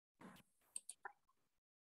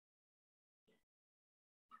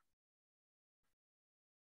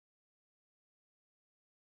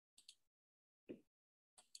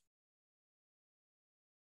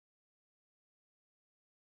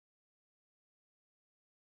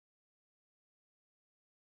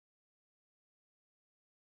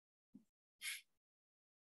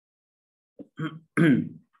Hello,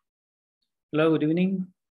 good evening.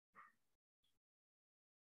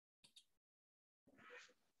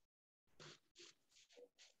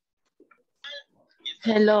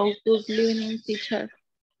 Hello, good evening, teacher.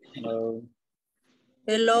 Hello,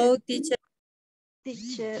 Hello, teacher.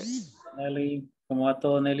 Teacher. Nelly. ¿Cómo va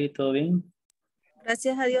todo, Nelly? ¿Todo bien?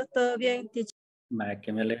 Gracias a Dios, todo bien, teacher. Va,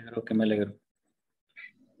 que me alegro, que me alegro.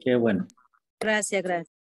 Qué bueno. Gracias,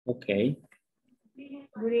 gracias. Ok. ¿Qué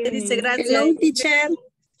dice gracias? Hello, teacher.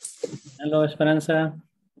 Hello, Esperanza.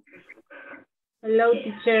 Hello,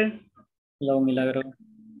 teacher. Hello, Milagro.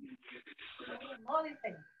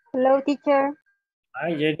 Hello, teacher.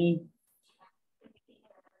 Hi, Jenny.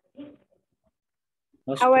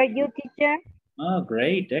 How are you, teacher? Oh,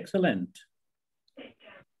 great. Excellent.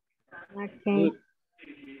 Okay. Good.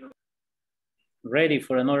 Ready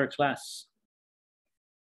for another class?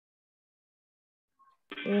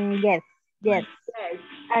 Yes, yes.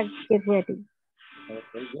 I'll get ready.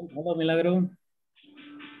 Okay, good. Hello, Milagro.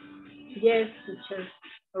 Yes, teacher.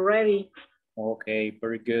 Ready. Okay,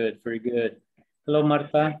 very good, very good. Hello,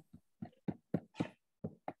 Marta.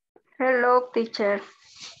 Hello, teacher.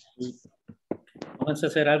 Vamos a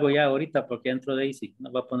hacer algo ya ahorita porque entro Daisy.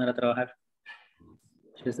 Nos va a poner a trabajar.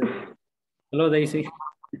 Hello, Daisy.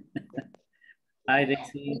 Hi,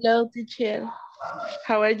 Daisy. Hello, teacher.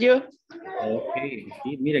 How are you? Okay,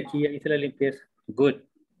 sí, mira, aquí ya hice la limpieza. Good.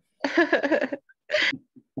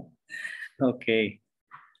 Okay.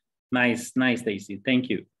 Nice, nice, Daisy. Thank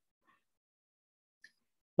you.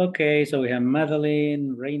 Okay, so we have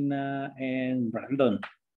Madeline, Reina, and Brandon.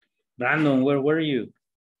 Brandon, where were you?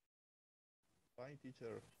 Fine,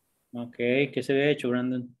 teacher. Okay, ¿qué se había hecho,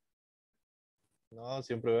 Brandon? No,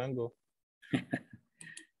 siempre vengo.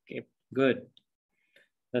 Okay, good.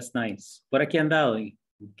 That's nice. Por aquí han dado.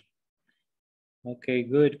 Okay,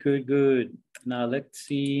 good, good, good. Now let's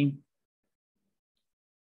see.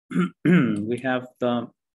 We have the,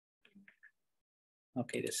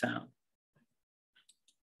 okay, the sound.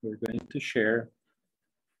 We're going to share.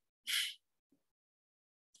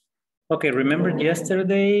 Okay, remember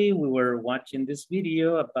yesterday we were watching this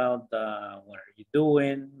video about what are you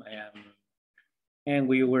doing?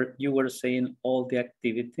 And you were saying all the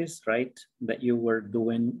activities, right, that you were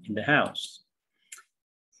doing in the house.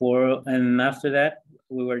 And after that,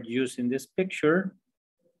 we were using this picture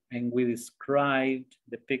and we described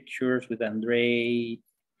the pictures with Andre,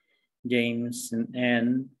 James,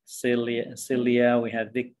 and Celia, we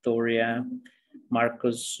had Victoria,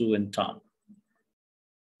 Marcos, Sue, and Tom.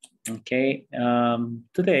 Okay,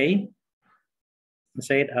 today, I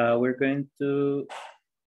said we're going to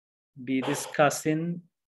be discussing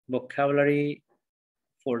vocabulary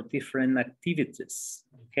for different activities,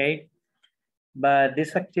 okay? But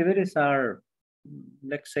these activities are,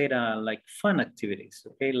 let's say, like fun activities,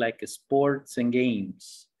 okay? Like sports and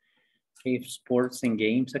games. Okay, sports and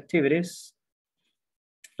games activities.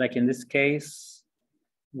 Like in this case,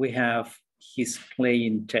 we have he's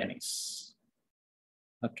playing tennis.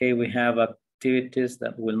 Okay, we have activities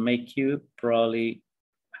that will make you probably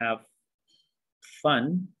have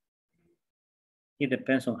fun. It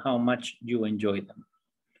depends on how much you enjoy them.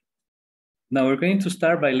 Now we're going to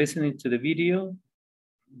start by listening to the video.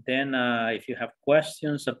 Then if you have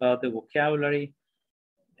questions about the vocabulary,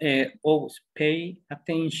 always pay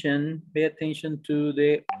attention to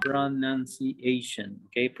the pronunciation,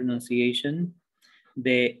 okay? Pronunciation,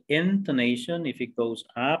 the intonation, if it goes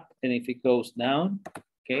up and if it goes down,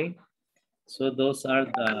 okay? So those are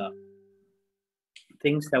the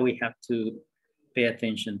things that we have to pay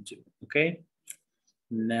attention to, okay?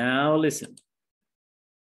 Now listen.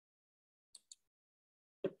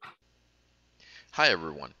 Hi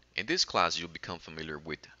everyone. In this class you'll become familiar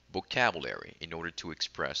with vocabulary in order to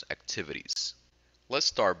express activities. Let's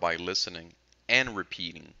start by listening and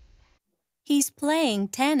repeating. He's playing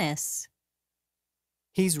tennis.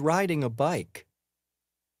 He's riding a bike.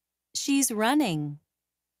 She's running.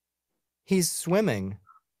 He's swimming.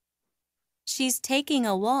 She's taking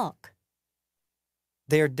a walk.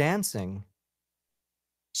 They're dancing.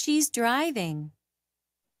 She's driving.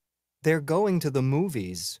 They're going to the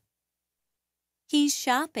movies. He's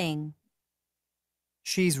shopping.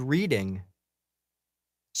 She's reading.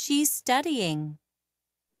 She's studying.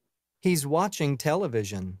 He's watching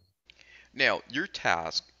television. Now, your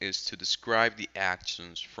task is to describe the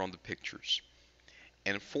actions from the pictures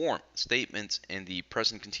and form statements in the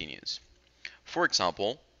present continuous. For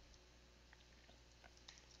example,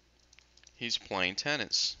 he's playing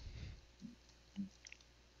tennis.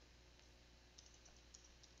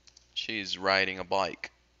 She's riding a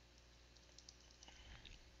bike.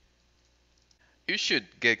 You should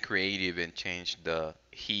get creative and change the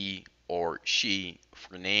he or she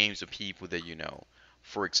for names of people that you know.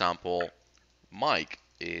 For example, Mike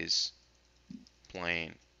is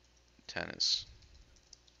playing tennis.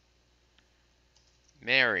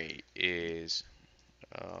 Mary is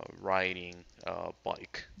riding a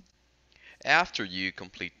bike. After you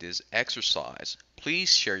complete this exercise,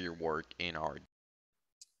 please share your work in our.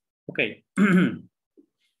 Okay.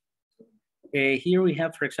 Here we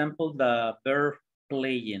have, for example, the verb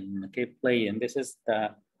playing. Okay, playing. This is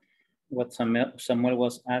what Samuel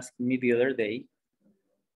was asking me the other day.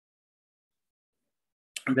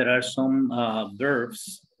 There are some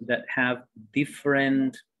verbs that have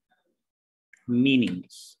different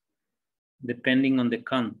meanings depending on the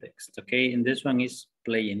context. Okay, and this one is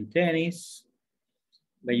playing tennis,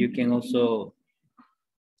 but you can also,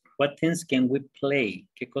 what things can we play?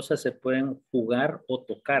 ¿Qué cosas se pueden jugar o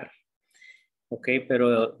tocar? Ok,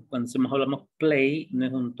 pero cuando hablamos play, no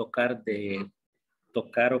es un tocar de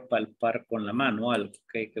tocar o palpar con la mano algo,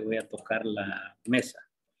 ok, que voy a tocar la mesa.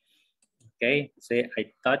 Ok, say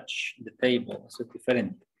I touch the table, eso es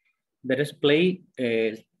diferente. There is play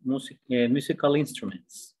musical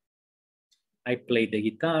instruments. I play the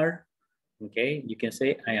guitar, okay, you can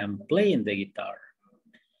say I am playing the guitar.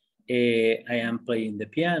 I am playing the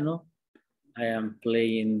piano. I am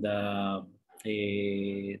playing the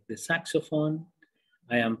saxophone.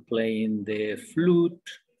 I am playing the flute.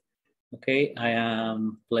 Okay, I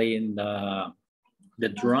am playing the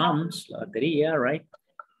drums, la batería, right?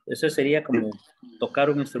 Eso sería como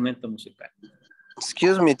tocar un instrumento musical.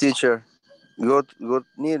 Excuse me, teacher. Good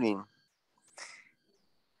evening.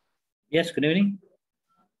 Yes, good evening.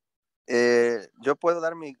 Yo puedo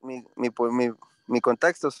dar mi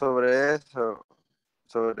contexto sobre eso,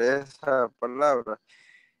 sobre esa palabra.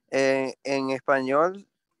 En español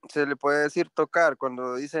se le puede decir tocar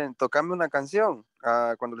cuando dicen tocame una canción,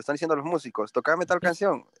 cuando le están diciendo a los músicos, tocame tal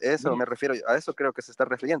canción. Eso me refiero, a eso creo que se está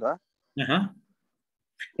refiriendo. Ajá.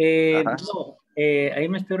 No, ahí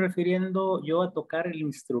me estoy refiriendo yo a tocar el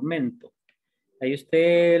instrumento. Ahí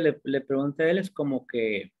usted le pregunta a él, es como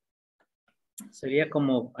que sería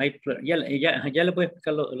como, ya le voy a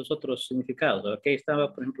explicar los otros significados. Ok,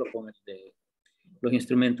 estaba por ejemplo con el de los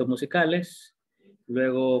instrumentos musicales,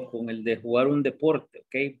 luego con el de jugar un deporte,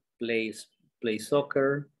 ok, play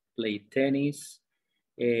soccer, play tennis,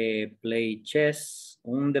 play chess,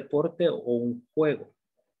 un deporte o un juego,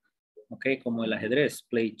 ok, como el ajedrez,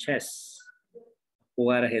 play chess,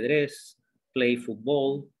 jugar ajedrez, play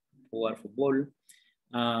fútbol, jugar fútbol,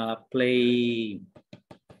 play,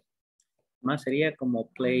 más sería como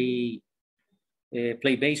play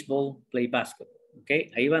baseball, play basketball, ok,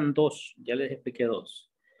 ahí van dos, ya les expliqué dos.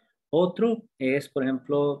 Otro es, por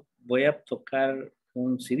ejemplo, voy a tocar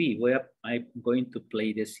un CD, I'm going to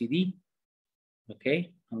play the CD, ok,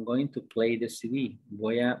 I'm going to play the CD,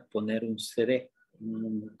 voy a poner un CD,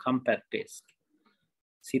 un compact disc.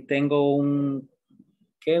 Si tengo un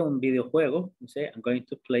videojuego, dice, I'm going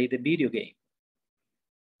to play the video game.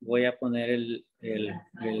 Voy a poner el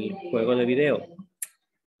juego de video.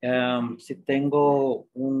 Si tengo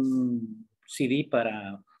un CD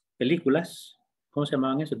para películas, ¿cómo se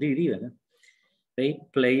llamaban eso? DVD, ¿verdad? They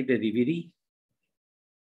play the DVD.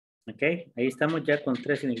 Ok, ahí estamos ya con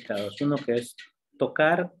tres significados. Uno que es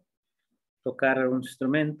tocar un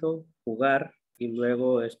instrumento, jugar, y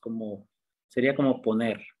luego es como, sería como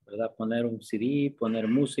poner, ¿verdad? Poner un CD, poner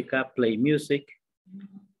música, play music,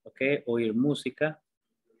 ok, oír música.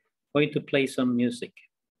 Going to play some music.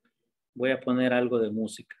 Voy a poner algo de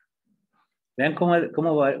música. Vean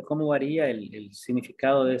cómo varía el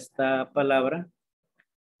significado de esta palabra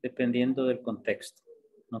dependiendo del contexto,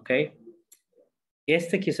 ¿ok?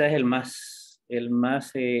 Este quizás es el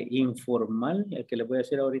más informal, el que les voy a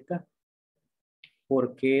decir ahorita,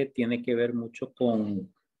 porque tiene que ver mucho con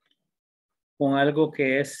algo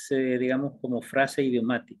que es, digamos, como frase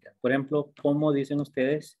idiomática. Por ejemplo, ¿cómo dicen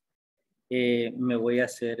ustedes? Me voy a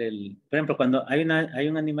hacer por ejemplo, cuando hay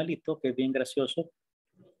un animalito que es bien gracioso,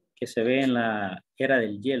 que se ve en la era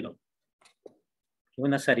del hielo, es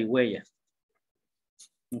una zarigüeya.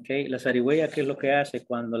 Ok, la zarigüeya, ¿qué es lo que hace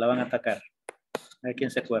cuando la van a atacar? A ver quién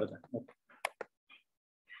se acuerda.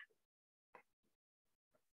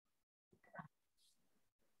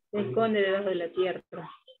 Se esconde debajo de la tierra.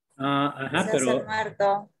 Ajá, pero...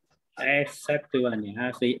 muerto. Exacto,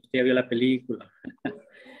 Ivania. Sí, usted ya vio la película.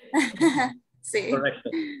 Sí. Correcto.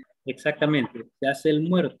 Exactamente. Se hace el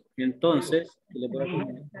muerto. Entonces, le voy a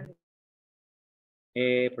poner,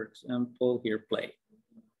 for example, here, play.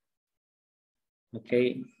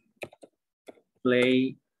 Okay.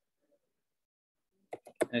 Play.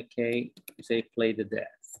 Okay. Say play the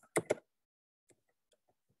death.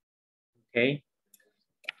 Okay.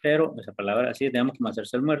 Pero esa palabra así, digamos como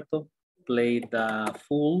hacerse el muerto. Play the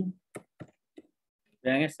fool.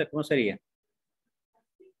 Vean esta, ¿cómo sería?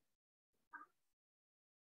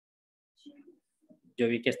 Yo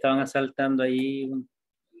vi que estaban asaltando ahí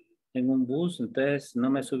en un bus, entonces no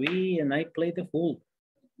me subí and I played the fool.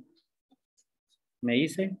 Me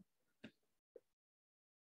hice.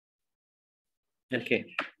 ¿El qué?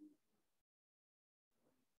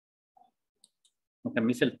 Porque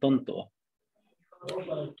me hice el tonto.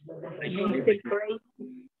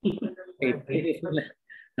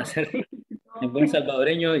 Hacer en buen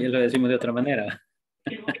salvadoreño y lo decimos de otra manera.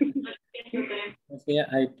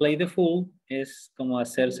 I play the fool es como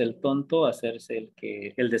hacerse el tonto, hacerse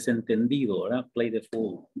el desentendido, ¿verdad? Play the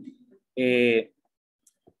fool.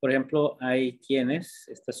 Por ejemplo, hay quienes,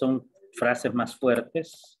 estas son frases más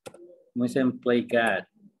fuertes, como dicen play God.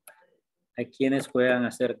 Hay quienes juegan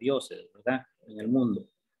a ser dioses, ¿verdad? En el mundo,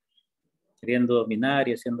 queriendo dominar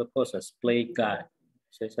y haciendo cosas. Play God,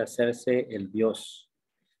 es hacerse el dios.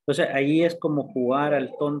 Entonces ahí es como jugar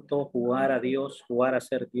al tonto, jugar a Dios, jugar a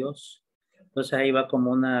ser Dios. Entonces ahí va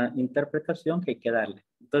como una interpretación que hay que darle.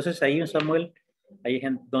 Entonces ahí en Samuel, ahí es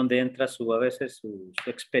donde entra a veces su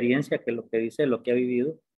experiencia, que es lo que dice, lo que ha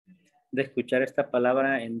vivido, de escuchar esta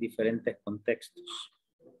palabra en diferentes contextos.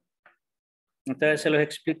 Entonces se los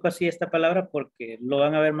explico así esta palabra porque lo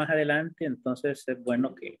van a ver más adelante, entonces es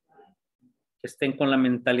bueno que estén con la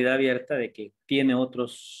mentalidad abierta de que tiene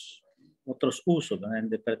otros usos,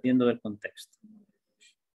 dependiendo del contexto.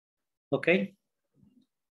 ¿Ok?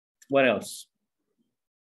 What else?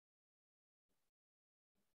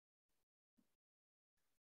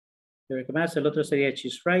 ¿Qué más? El otro sería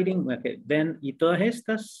she's writing. Okay. Then, y todas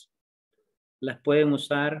estas las pueden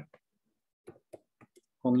usar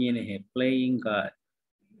con ing, playing God.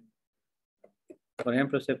 Por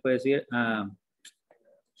ejemplo, se puede decir,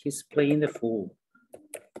 he's playing the fool.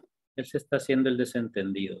 Él se está haciendo el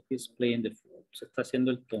desentendido. He's playing the fool. Se está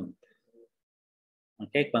haciendo el tonto.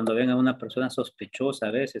 Ok, cuando ven a una persona sospechosa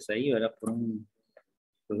a veces ahí, ¿verdad? Por un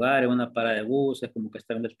lugar, en una parada de buses, como que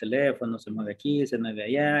está viendo el teléfono, se mueve aquí, se mueve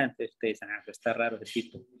allá, entonces ustedes dicen, está raro ese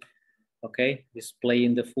tipo. Ok, he's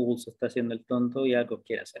playing the fool, se está haciendo el tonto y algo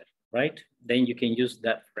quiere hacer, right? Then you can use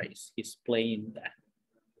that phrase, he's playing that.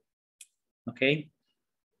 Ok,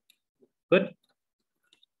 good.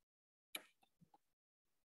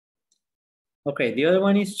 Okay, the other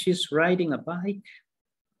one is she's riding a bike.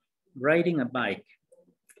 Riding a bike.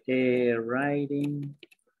 Riding.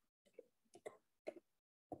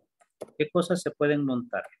 ¿Qué cosas se pueden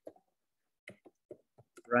montar?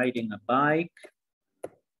 Riding a bike.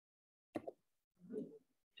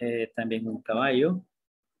 También un caballo.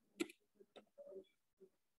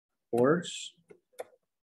 Horse.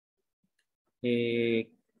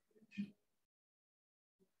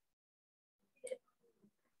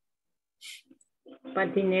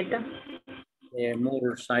 Patineta.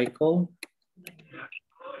 Motorcycle.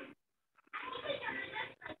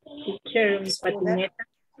 Teacher, patineta.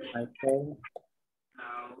 Cycle.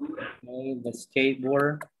 Okay, the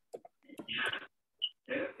skateboard.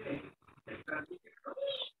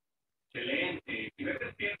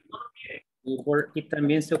 Y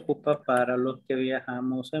también se ocupa para los que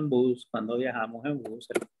viajamos en bus. Cuando viajamos en bus,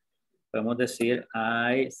 podemos decir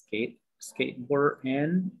I skateboard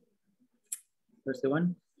and where's the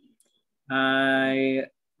one?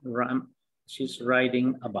 She's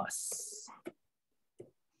riding a bus.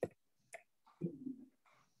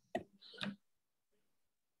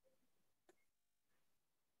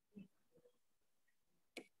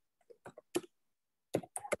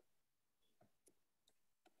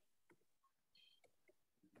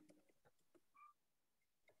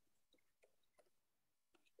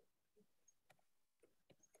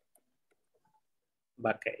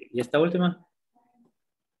 Okay. ¿Y esta última?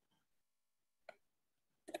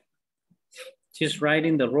 She's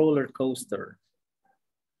riding the roller coaster.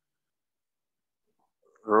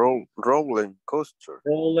 Rolling coaster.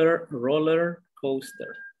 Roller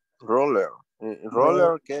coaster.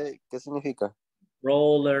 Roller, ¿qué significa?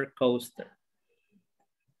 Roller coaster.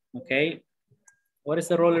 Okay. What is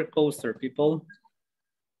a roller coaster, people?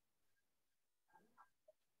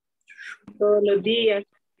 Todos los días.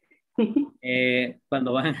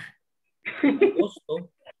 Cuando van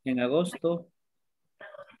en agosto.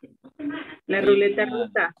 La ruleta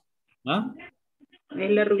rusa. ¿Ah? Es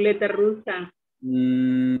la ruleta rusa.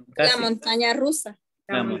 La montaña rusa.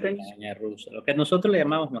 La montaña rusa. Lo que nosotros le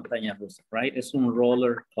llamamos montaña rusa, right? Es un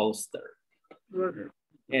roller coaster.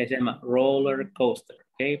 Se llama roller coaster.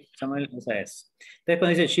 Ok, Samuel, esa es. Entonces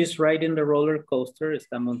cuando dice she's riding the roller coaster,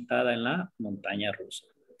 está montada en la montaña rusa.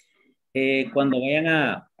 Cuando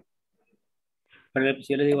vayan Por ejemplo,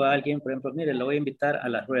 si yo le digo a alguien, por ejemplo, mire, lo voy a invitar a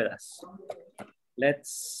las ruedas.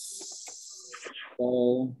 Let's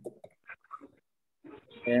go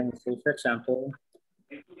and say, for example,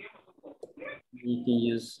 you can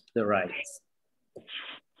use the rides.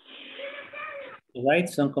 The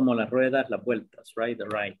rides son como las ruedas, las vueltas, right? The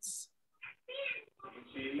rides.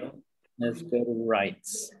 Let's go to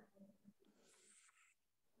rides.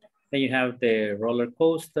 Then you have the roller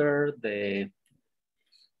coaster,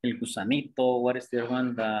 el gusanito, what is the other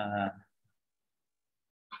one?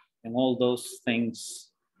 And all those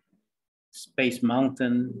things. Space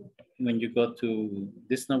Mountain, when you go to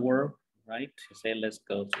Disney World, right? You say, let's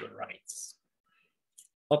go to the rides.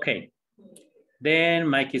 Okay. Then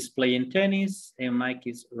Mike is playing tennis and Mike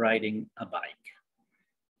is riding a bike.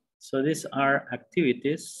 So these are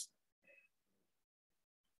activities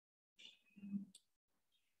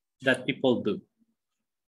that people do.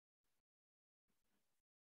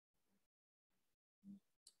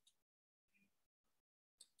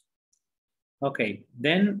 Okay,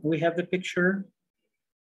 then we have the picture.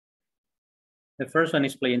 The first one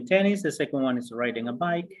is playing tennis. The second one is riding a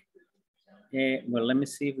bike. Well, let me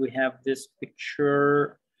see if we have this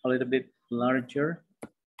picture a little bit larger.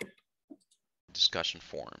 Discussion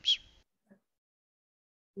forums.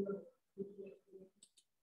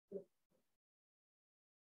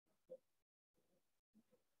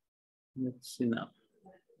 Let's see now.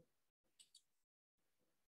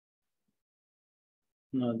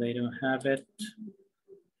 No, they don't have it.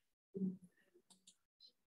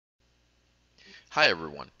 Hi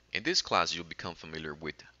everyone. In this class, you'll become familiar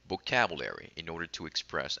with vocabulary in order to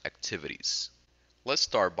express activities. Let's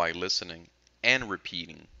start by listening and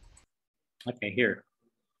repeating. Okay, here.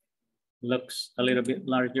 Looks a little bit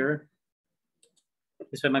larger.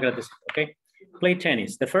 This one, okay. Play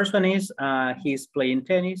tennis. The first one is he's playing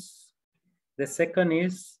tennis. The second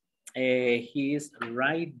is he is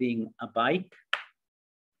riding a bike.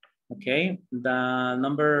 Okay, the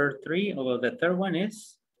number 3 or the third one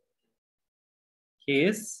is he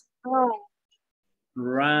is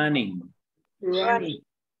running.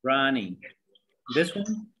 This one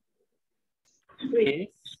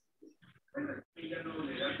is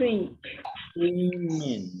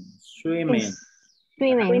swimming.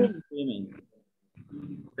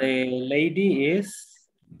 The lady is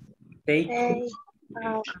taking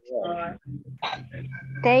a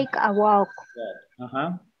walk.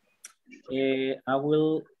 I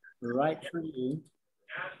will write for you.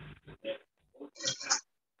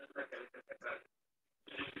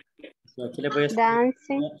 So aquí le voy a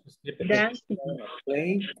Dancing.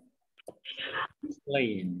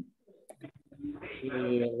 Playing.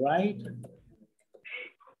 Riding.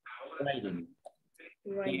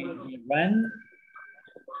 Run.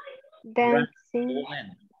 Dancing.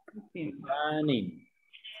 Running.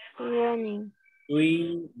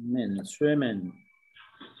 Swimming.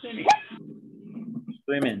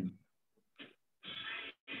 Swimming.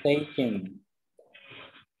 Taking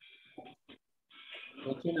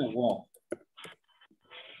a walk.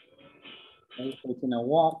 Okay, taking a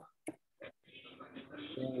walk.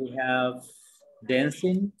 Then we have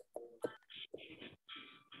dancing.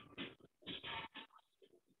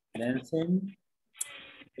 Driving.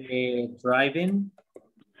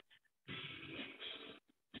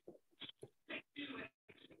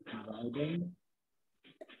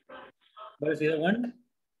 What is the other one?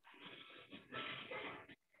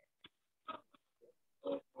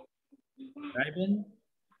 Driving.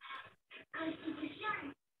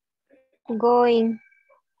 Going.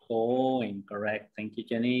 Correct. Thank you,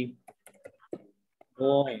 Jenny.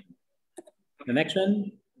 Going. The next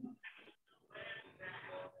one.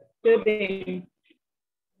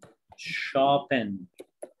 Shopping.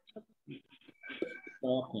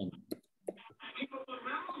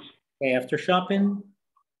 Okay, after shopping.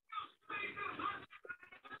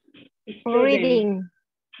 Reading.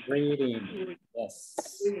 Yes.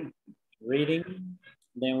 Reading.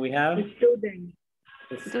 Then we have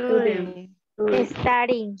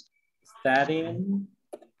Studying.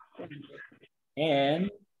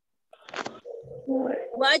 And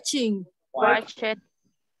Watching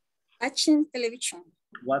television.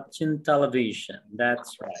 Watching television.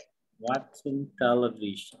 That's right. Watching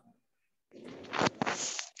television.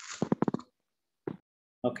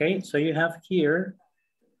 Okay, so you have here,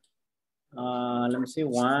 let me see,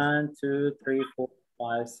 1, 2, 3, 4,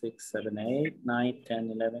 5, 6, 7, 8, 9,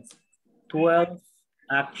 10, 11, 12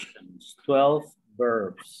 actions, 12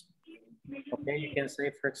 verbs. Okay, you can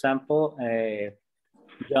say, for example,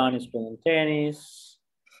 John is playing tennis,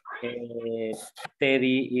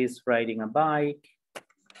 Teddy is riding a bike,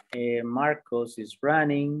 Marcos is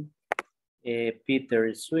running, Peter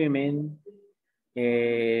is swimming,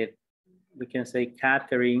 We can say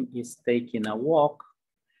Catherine is taking a walk.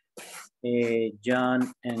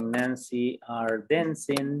 John and Nancy are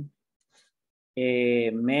dancing.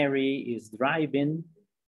 Mary is driving.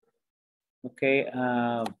 Okay,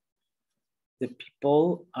 the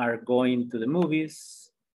people are going to the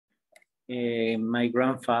movies. My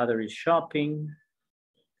grandfather is shopping.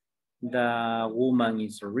 The woman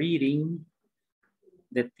is reading.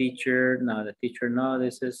 The teacher, no,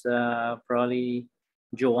 this is probably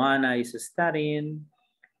Joanna is studying.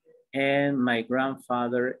 And my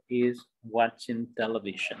grandfather is watching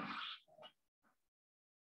television.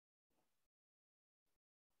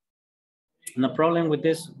 No problem with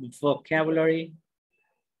this vocabulary?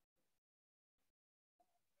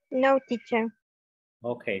 No, teacher.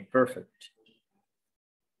 Okay, perfect.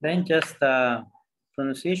 Then just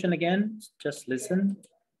pronunciation again, just listen.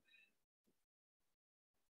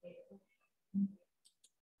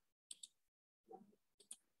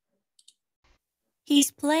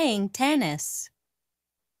 He's playing tennis.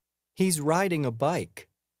 He's riding a bike.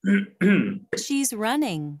 She's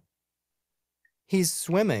running. He's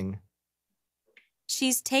swimming.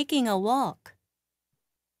 She's taking a walk.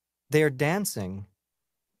 They're dancing.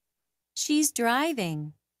 She's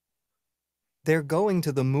driving. They're going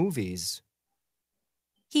to the movies.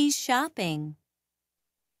 He's shopping.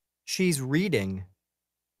 She's reading.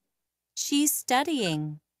 She's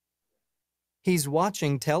studying. He's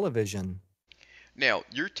watching television. Now,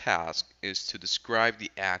 your task is to describe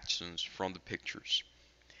the actions from the pictures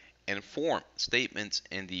and form statements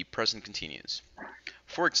in the present continuous.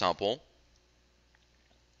 For example,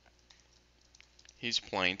 he's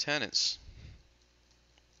playing tennis.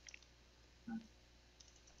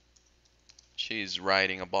 She's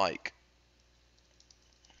riding a bike.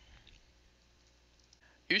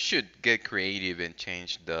 You should get creative and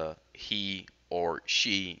change the he or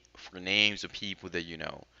she for names of people that you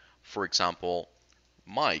know. For example,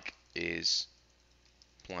 Mike is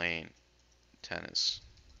playing tennis.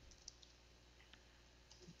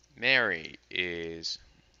 Mary is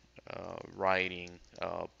riding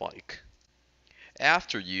a bike.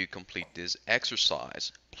 After you complete this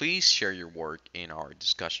exercise, please share your work in our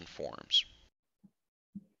discussion forums.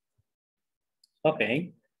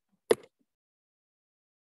 Okay.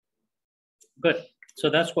 Good. So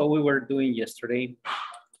that's what we were doing yesterday.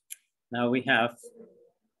 Now we have,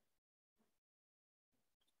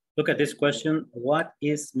 look at this question. What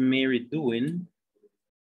is Mary doing?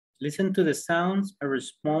 Listen to the sounds and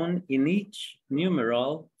respond in each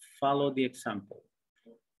numeral. Follow the example.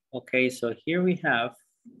 Okay, so here we have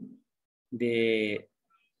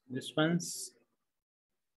this ones.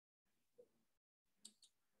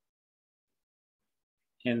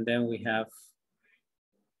 And then we have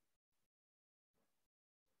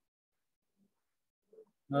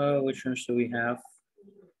which ones do we have?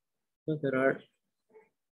 So there are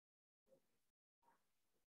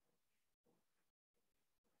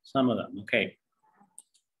some of them, okay.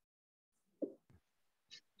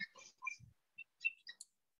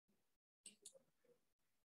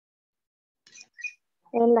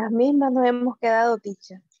 En las mismas nos hemos quedado,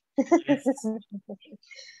 teacher.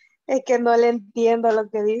 Es que no le entiendo lo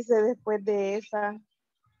que dice después de esa.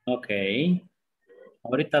 Ok.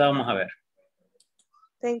 Ahorita la vamos a ver.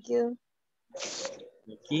 Thank you.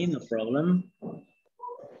 Aquí, no problem.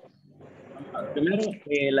 Primero,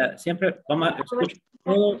 siempre vamos a escuchar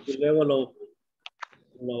todo y luego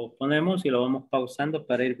lo ponemos y lo vamos pausando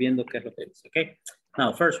para ir viendo qué es lo que dice, okay?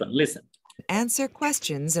 Now, first one, listen. Answer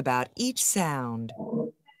questions about each sound.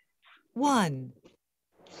 1.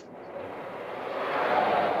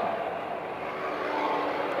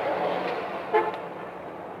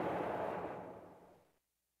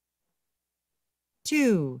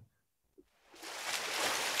 Two.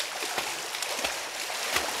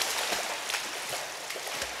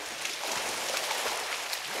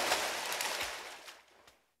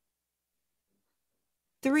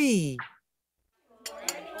 3.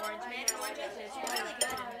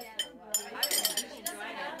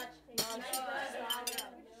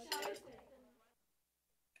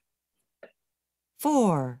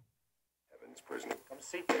 4.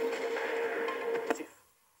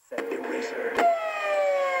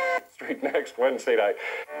 Street next Wednesday night.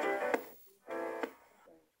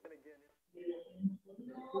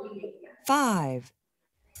 5.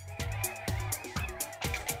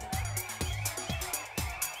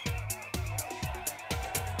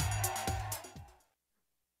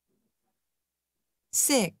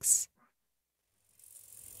 6.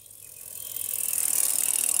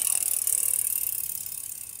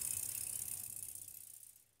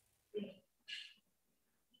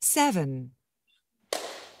 7.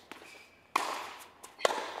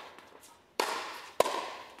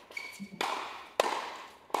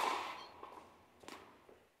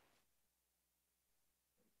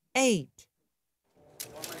 8,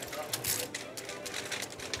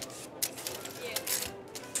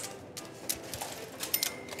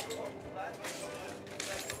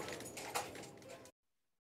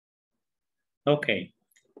 Okay,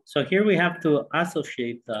 so here we have to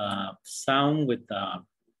associate the sound with the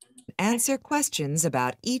answer questions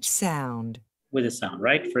about each sound. sound,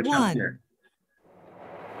 right? For example, 1, here.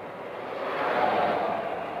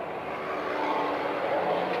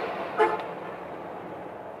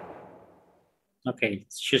 Okay,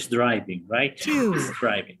 she's driving, right? 2, She's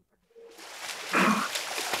driving.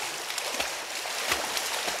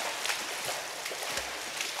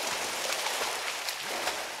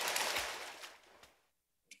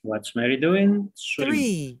 What's Mary doing? Swimming.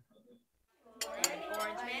 3,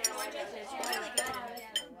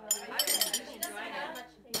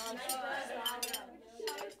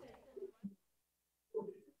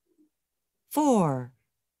 4,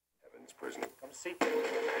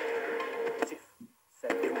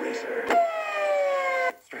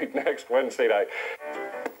 Straight next Wednesday night.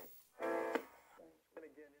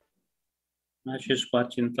 Now she's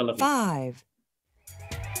watching television. 5,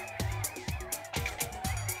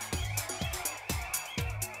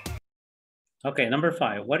 Okay, number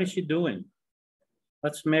 5. What is she doing?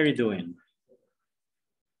 What's Mary doing?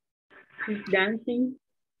 She's dancing.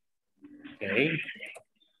 Okay,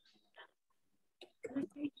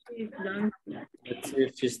 She's dancing. let's see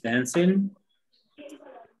if she's dancing.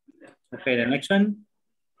 Okay, the next one.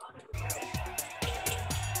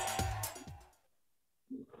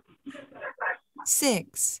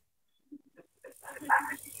 Six,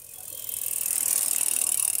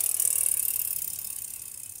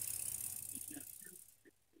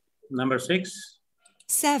 Number 6.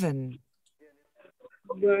 7,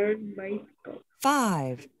 Bird bicycle.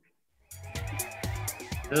 5,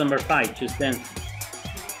 This is number 5. She's dancing.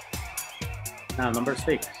 Now number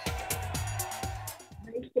 6.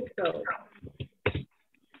 Bicycle.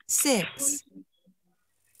 6,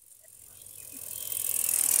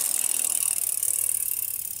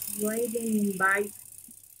 Riding bike.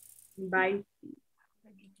 Bike.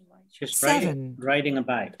 She's 7, riding a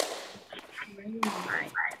bike. Riding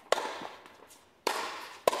bike.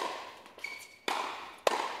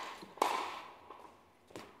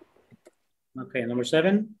 Okay, number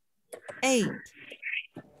 7. 8,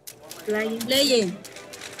 Playing. Playing.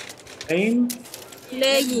 Playing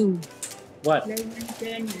Playing. what? Playing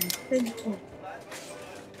tennis.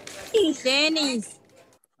 Tennis.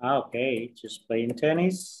 Ah, okay, just playing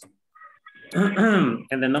tennis. And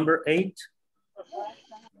the number 8.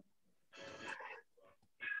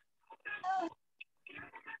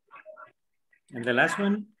 And the last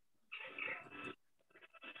one.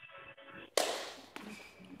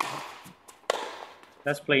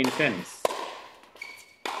 That's playing tennis.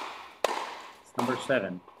 It's number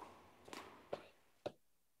 7.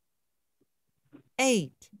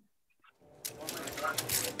 8,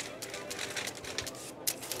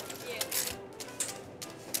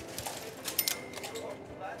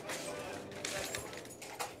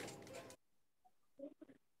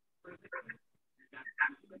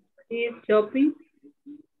 She's shopping.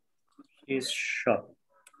 She's shopping.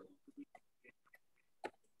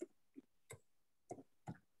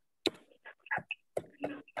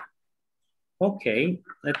 Okay,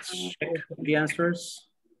 let's check the answers.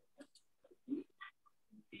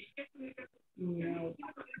 No.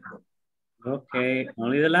 Okay,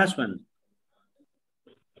 only the last one.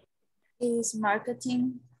 Is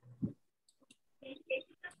marketing.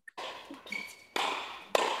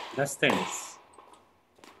 That's tennis.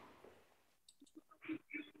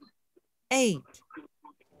 8,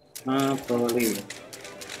 Probably.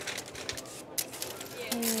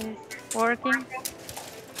 Working.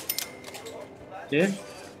 Yes.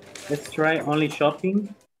 Let's try only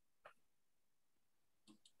shopping.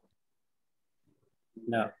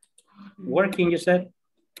 No. Working, you said?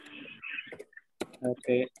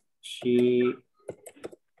 Okay. She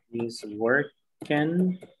is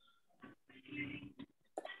working.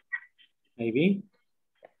 Maybe.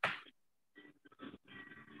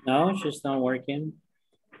 No, she's not working.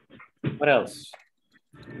 What else?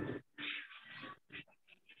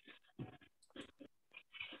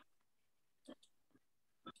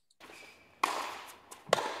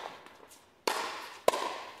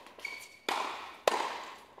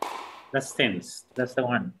 That's tennis. That's the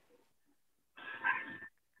one.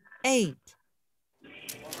 8,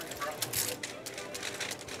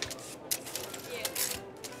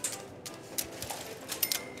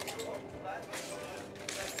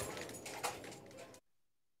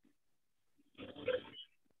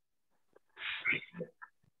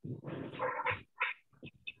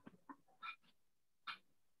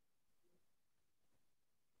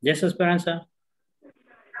 Yes, Esperanza?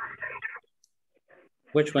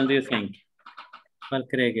 Which one do you think? ¿Cuál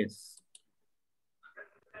cree que es?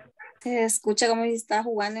 Se escucha como si está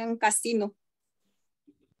jugando en un casino.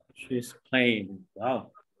 She's playing.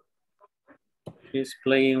 Wow. She's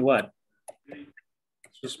playing what?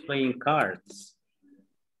 She's playing cards.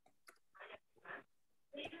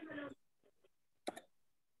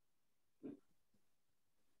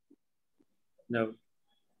 No.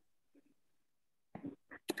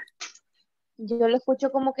 Yo lo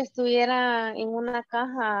escucho como que estuviera en una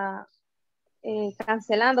caja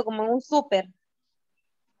cancelando, como en un súper.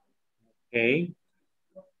 Okay.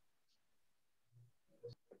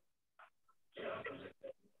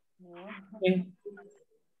 Okay.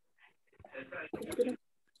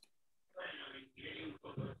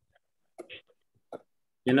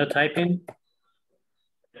 You know typing?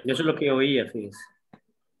 Eso es lo que oía, fíjese.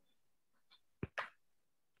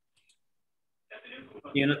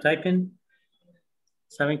 You know typing?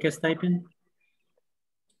 ¿Saben qué es typing?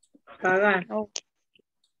 Pagar.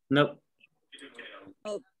 No.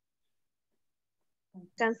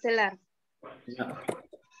 Cancelar. No.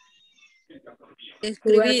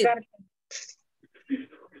 Escribir.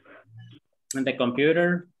 En the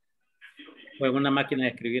computer o en una máquina de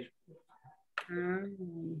escribir. Ah,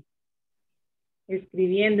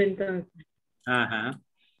 escribiendo entonces. Ajá.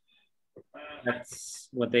 That's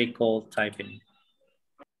what they call typing.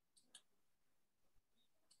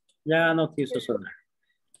 Ya no quiso sonar.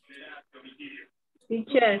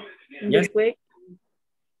 Teacher, Yes. después,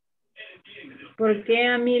 ¿por qué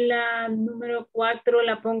a mí la número 4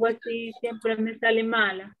 la pongo así siempre me sale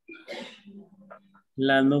mala?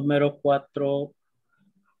 La número 4,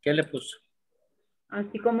 ¿qué le puso?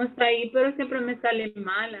 Así como está ahí, pero siempre me sale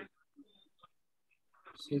mala.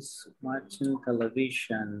 She's watching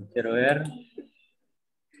television. Quiero ver.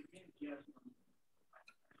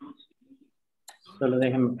 Solo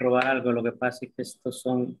déjenme probar algo. Lo que pasa es que estos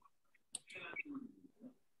son...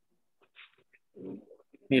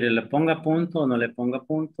 Mire, le ponga punto o no le ponga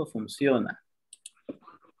punto, funciona.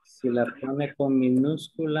 Si la pone con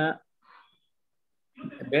minúscula,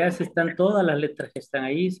 vea si están todas las letras que están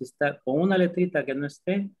ahí. Si está con una letrita que no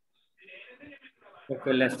esté,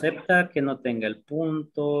 porque le acepta que no tenga el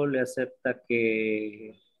punto, le acepta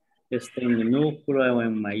que esté en minúscula o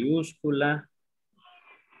en mayúscula.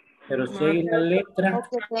 Pero si hay una letra... O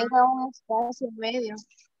que tenga un espacio en medio.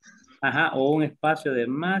 Ajá, o un espacio de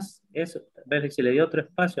más. Eso, ver si le dio otro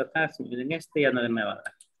espacio acá, en este ya no me va a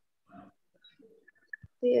dar.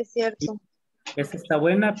 Sí, es cierto. Esta está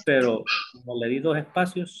buena, pero como le di 2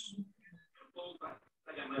 espacios,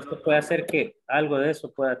 esto puede hacer que algo de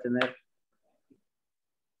eso pueda tener.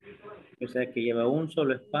 O sea, que lleva un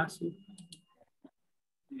solo espacio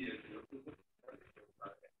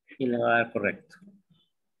y le va a dar correcto.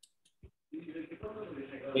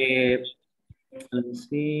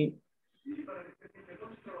 Sí.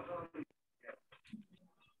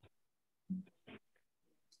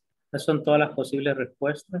 Estas son todas las posibles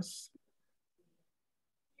respuestas.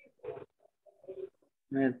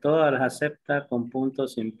 Todas las acepta con punto,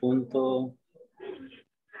 sin punto.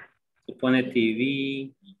 Se pone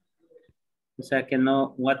TV. O sea que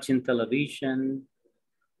no, watching television.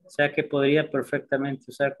 O sea que podría perfectamente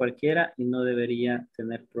usar cualquiera y no debería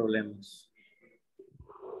tener problemas.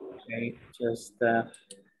 Okay, just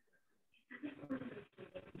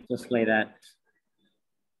like that.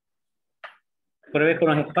 Pruebe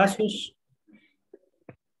con los espacios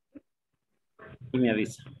y me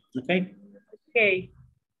avisa. Okay. Okay.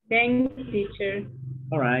 Thanks, teacher.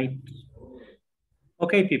 All right.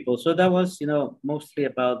 Okay, people. So that was, mostly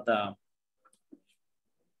about the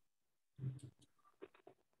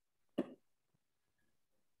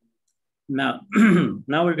now.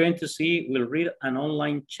 Now we're going to see. We'll read an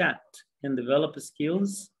online chat and develop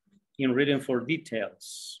skills in reading for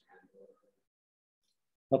details.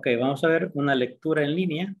 Okay, vamos a ver una lectura en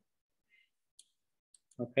línea.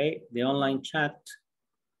 Okay, the online chat,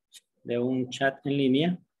 de un chat en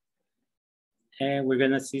línea. And we're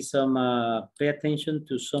gonna see some, pay attention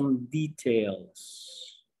to some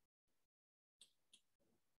details.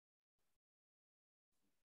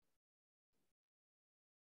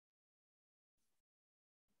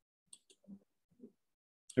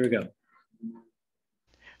 Here we go.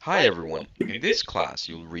 Hi everyone, in this class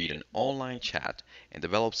you'll read an online chat and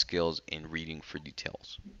develop skills in reading for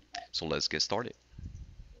details. So let's get started.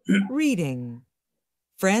 Reading.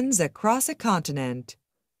 Friends across a continent.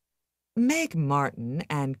 Meg Martin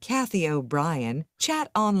and Kathy O'Brien chat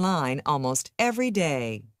online almost every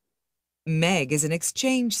day. Meg is an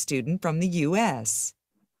exchange student from the U.S.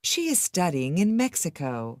 She is studying in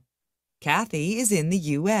Mexico. Kathy is in the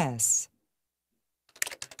U.S.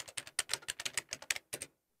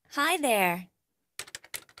 Hi there.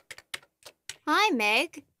 Hi,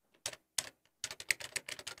 Meg.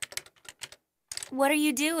 What are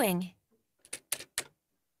you doing?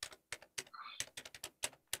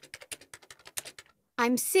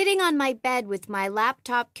 I'm sitting on my bed with my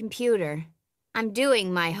laptop computer. I'm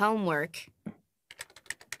doing my homework.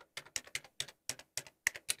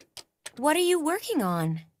 What are you working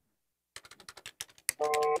on?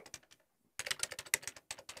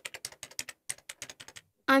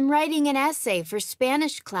 I'm writing an essay for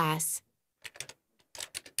Spanish class.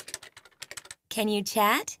 Can you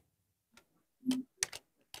chat?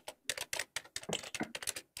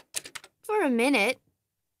 For a minute.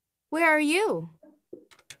 Where are you?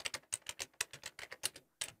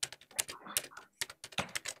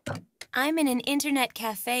 I'm in an internet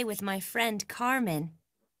cafe with my friend Carmen.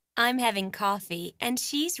 I'm having coffee and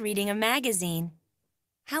she's reading a magazine.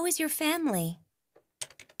 How is your family?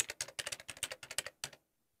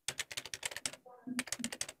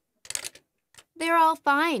 They're all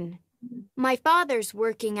fine. My father's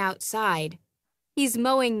working outside. He's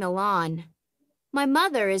mowing the lawn. My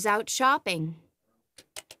mother is out shopping.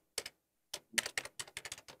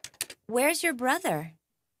 Where's your brother?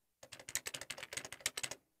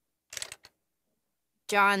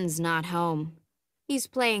 John's not home. He's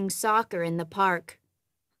playing soccer in the park.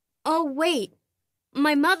 Oh, wait.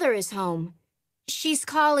 My mother is home. She's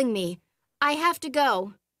calling me. I have to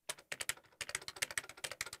go.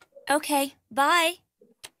 Okay, bye.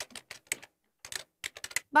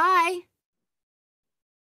 Bye.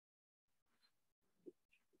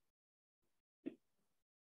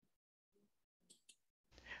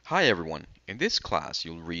 Hi everyone. In this class,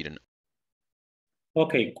 you'll read an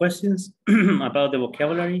Okay, questions about the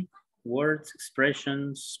vocabulary, words,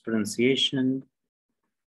 expressions, pronunciation.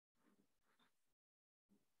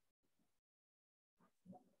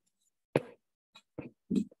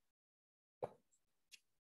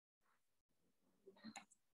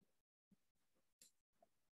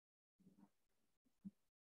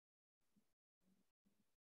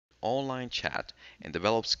 online chat and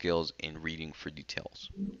develop skills in reading for details.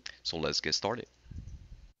 So let's get started.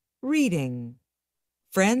 Reading.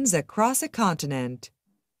 Friends across a continent.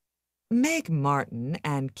 Meg Martin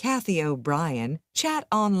and Kathy O'Brien chat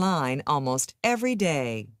online almost every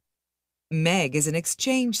day. Meg is an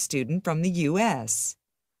exchange student from the U.S.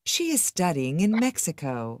 She is studying in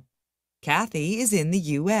Mexico. Kathy is in the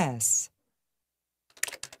U.S.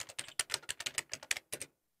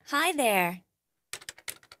 Hi there.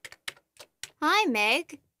 Hi,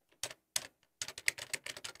 Meg.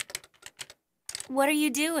 What are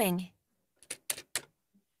you doing?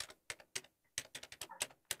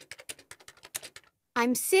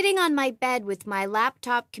 I'm sitting on my bed with my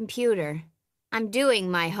laptop computer. I'm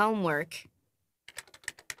doing my homework.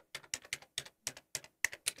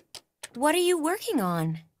 What are you working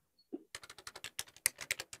on?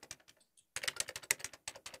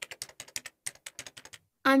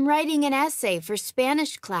 I'm writing an essay for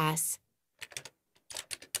Spanish class.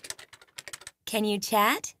 Can you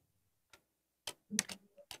chat?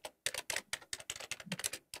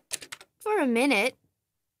 For a minute.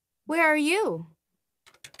 Where are you?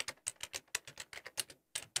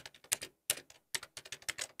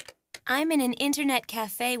 I'm in an internet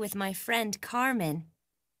cafe with my friend Carmen.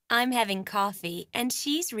 I'm having coffee and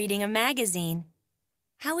she's reading a magazine.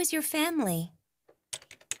 How is your family?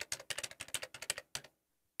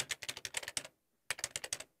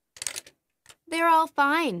 They're all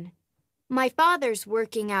fine. My father's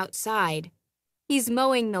working outside. He's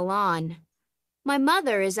mowing the lawn. My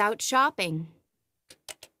mother is out shopping.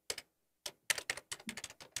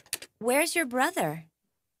 Where's your brother?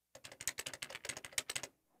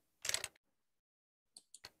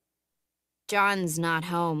 John's not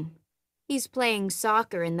home. He's playing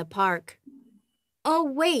soccer in the park. Oh,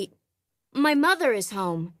 wait. My mother is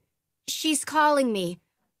home. She's calling me.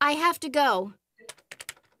 I have to go.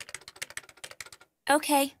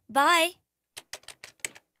 Okay, bye.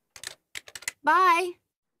 Bye.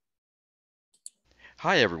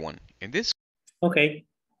 Hi everyone. In this Okay.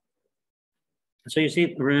 So you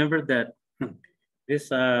see, remember that this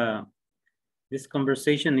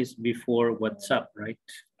conversation is before WhatsApp, right?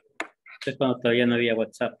 Entonces cuando todavía no había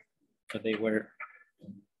WhatsApp. So they were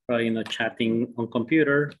probably chatting on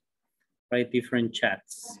computer, right? Different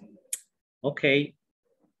chats. Okay.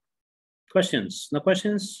 Questions? No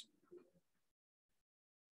questions?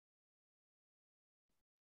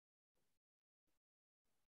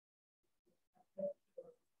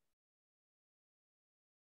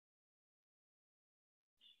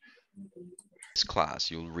 This class,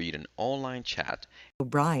 you'll read an online chat.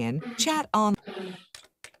 Brian, chat on.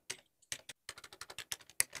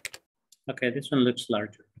 Okay, this one looks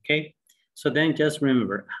larger, okay? So then just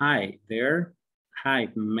remember, hi there, hi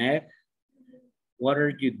Meg, what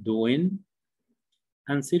are you doing?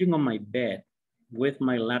 I'm sitting on my bed with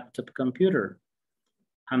my laptop computer.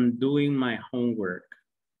 I'm doing my homework.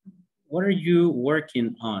 What are you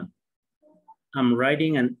working on? I'm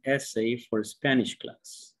writing an essay for Spanish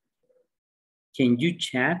class. Can you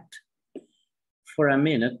chat for a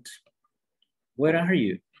minute? Where are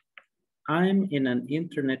you? I'm in an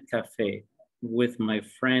internet cafe with my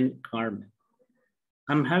friend Carmen.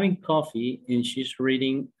 I'm having coffee and she's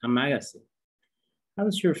reading a magazine.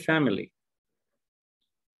 How's your family?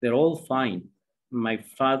 They're all fine. My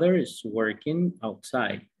father is working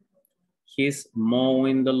outside. He's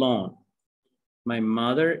mowing the lawn. My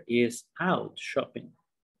mother is out shopping.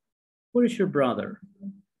 Where is your brother?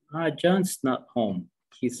 John's not home.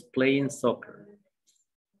 He's playing soccer.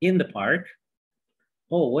 In the park?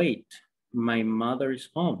 Oh, wait, my mother is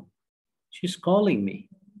home. She's calling me.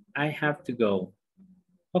 I have to go.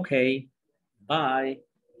 Okay, bye.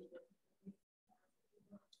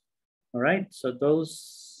 All right, so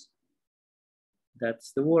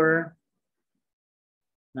that's the word.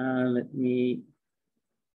 Let me,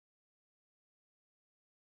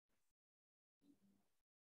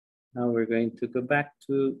 now we're going to go back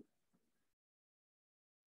to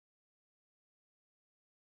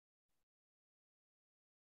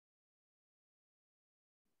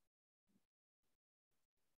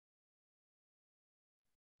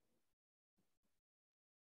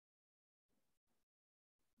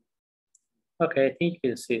okay, I think you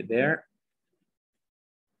can see it there.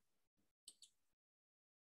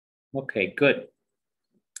 Okay, good.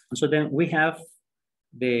 So then we have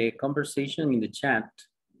the conversation in the chat.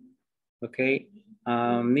 Okay,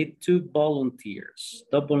 need two volunteers,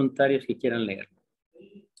 dos voluntarios que quieran leer.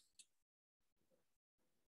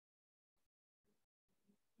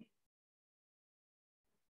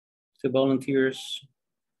 Two volunteers.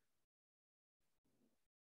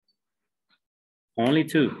 Only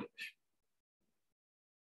two.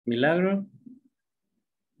 Milagro,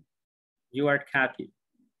 you are Kathy.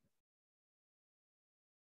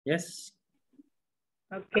 Yes?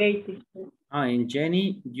 Okay. And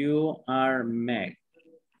Jenny, you are Meg.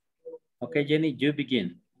 Okay, Jenny, you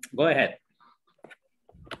begin. Go ahead.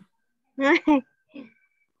 The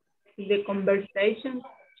conversation.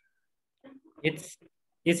 It's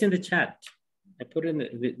in the chat. I put in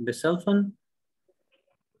the cell phone.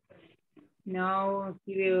 No,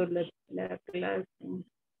 aquí veo la clase.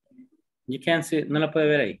 You can't see it. No la puede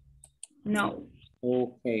ver ahí. No.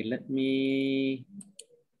 Okay, let me.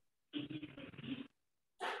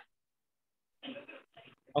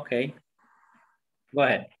 Okay. Go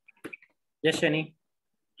ahead. Yes, Jenny.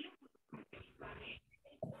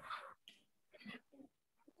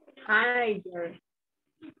 Hi there.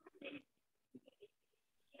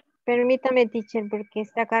 Permítame, teacher, porque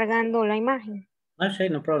está cargando la imagen. Okay,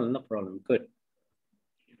 no problem, no problem. Good.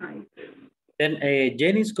 Hi. Then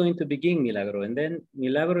Jenny is going to begin, Milagro. And then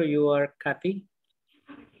Milagro, you are Kathy.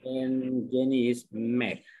 And Jenny is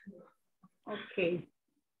Meg. Okay.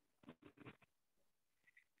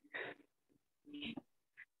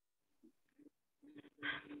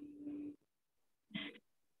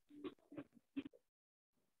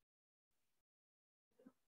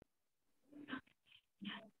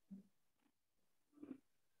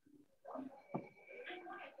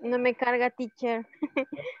 No me carga, teacher.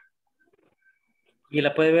 Y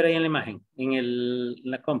la puede ver ahí en la imagen, en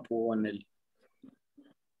la compu o en el...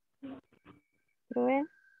 ¿Lo ven?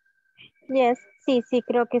 Yes, sí,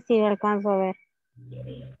 creo que sí, lo alcanzo a ver.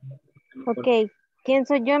 Ok, ¿quién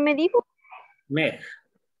soy yo, me dijo? Meg.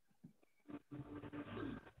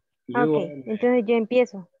 Ok, entonces yo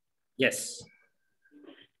empiezo. Yes.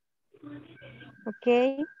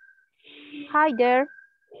 Ok. Hi there.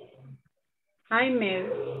 Hi, Meg.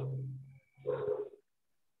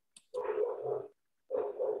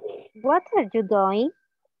 What are you doing?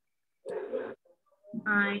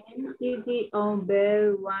 I'm sitting on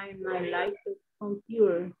bed while my laptop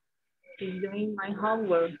computer is doing my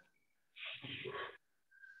homework.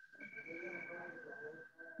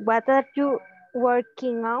 What are you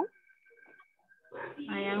working on?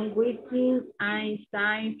 I am waiting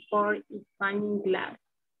Einstein for Spanish class.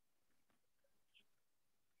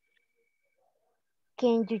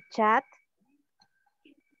 Can you chat?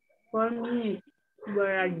 4 minutes.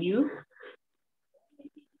 Where are you?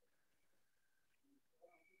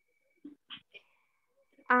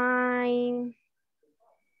 I'm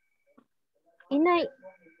in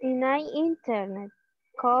a internet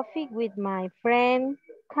coffee with my friend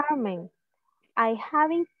Carmen. I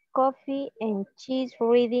having coffee and she's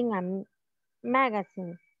reading a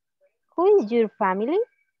magazine. Who is your family?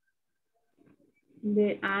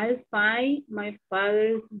 I find my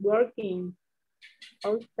father's working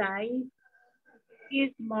outside.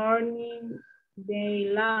 This morning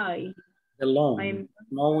daylight. The lawn,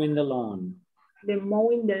 mowing the lawn. The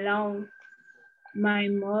mowing the lawn. My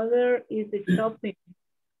mother is shopping.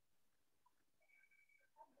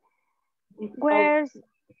 Where's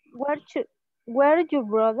your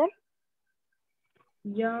brother?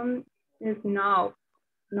 John is now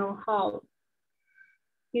no house.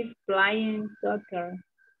 He's playing soccer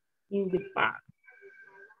in the park.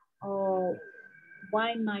 Oh,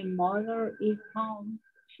 why my mother is home?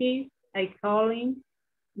 She's calling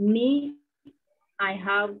me. I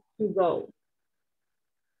have to go.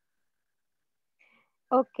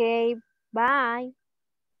 Okay, bye.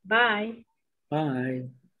 Bye. Bye.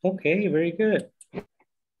 Okay, very good.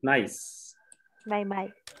 Nice.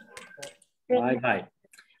 Bye-bye. Bye-bye.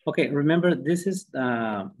 Okay, remember this is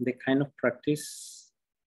the kind of practice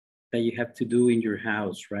that you have to do in your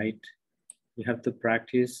house, right? You have to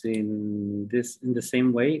practice in the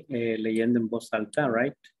same way, leyendo en voz alta,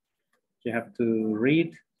 right? You have to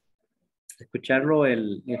read, escuchar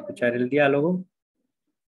el diálogo.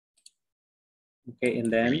 Okay,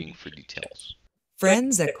 and then Reading for details.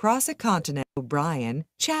 Friends across a continent, O'Brien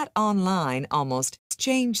chat online almost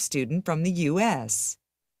exchange student from the U.S.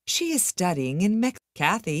 She is studying in Mexico.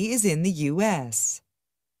 Kathy is in the U.S.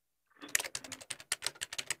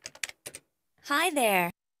 Hi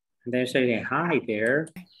there. And they're saying, hi there.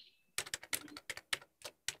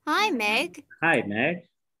 Hi, Meg. Hi, Meg.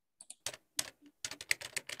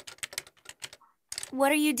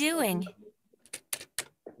 What are you doing?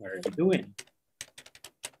 What are you doing?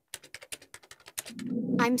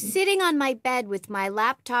 I'm sitting on my bed with my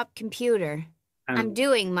laptop computer. I'm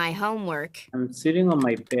doing my homework. I'm sitting on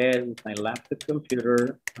my bed with my laptop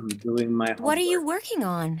computer. I'm doing my homework. What are you working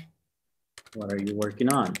on? What are you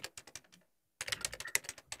working on?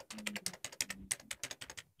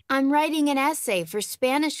 I'm writing an essay for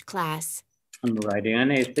Spanish class. I'm writing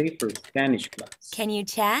an essay for Spanish class. Can you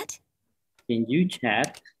chat? Can you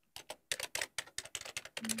chat?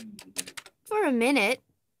 For a minute.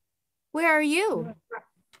 Where are you?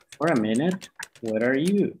 For a minute. Where are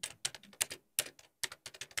you?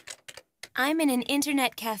 I'm in an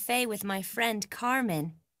internet cafe with my friend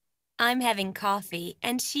Carmen. I'm having coffee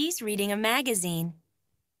and she's reading a magazine.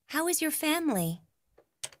 How is your family?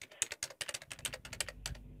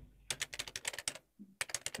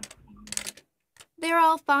 They're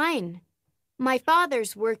all fine. My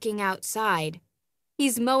father's working outside.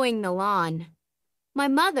 He's mowing the lawn. My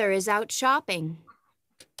mother is out shopping.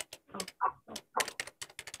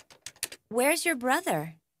 Where's your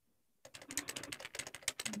brother?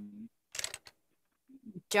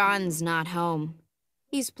 John's not home.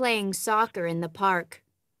 He's playing soccer in the park.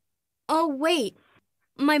 Oh, wait.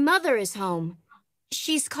 My mother is home.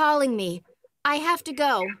 She's calling me. I have to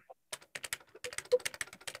go.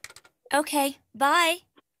 Okay, bye.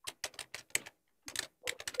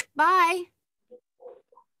 Bye.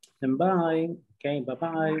 And bye. Okay,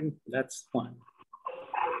 bye-bye. That's fun.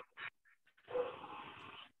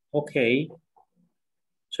 Okay.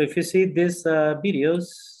 So if you see these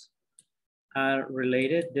videos are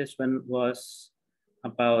related, this one was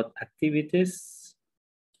about activities.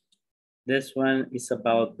 This one is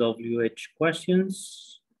about WH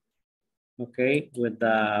questions. Okay, with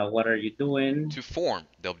what are you doing? To form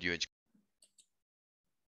WH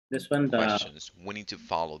This one, questions, we need to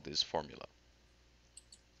follow this formula.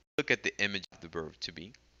 Look at the image of the verb to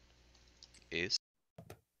be is.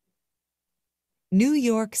 New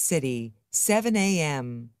York City, 7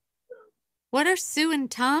 a.m. What are Sue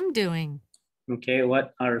and Tom doing? Okay,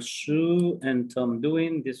 what are Sue and Tom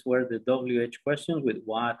doing? These were the WH questions with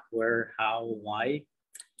what, where, how, why.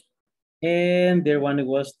 And there one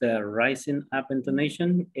was the rising up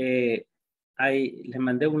intonation. Les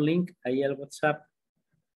mandé un link ahí al WhatsApp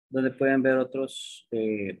donde pueden ver otros,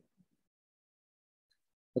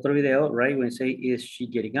 otro video, right? When you say, is she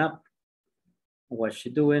getting up? What's she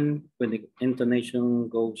doing? When the intonation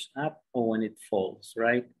goes up or when it falls,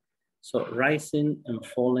 right? So rising and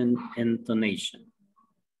falling intonation.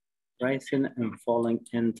 Rising and falling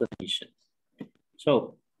intonation.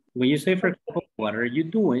 So when you say, for example, what are you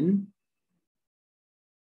doing?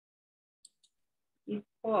 It's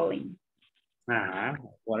falling.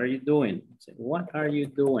 What are you doing? Say, what are you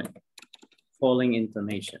doing? Falling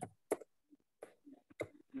intonation.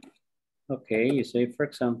 Okay, you say, for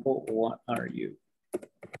example, what are you?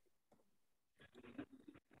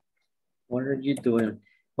 What are you doing?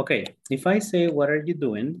 Okay, if I say, what are you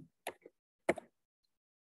doing?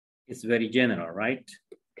 It's very general, right?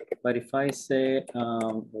 But if I say,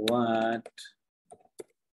 what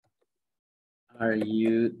are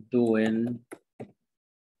you doing?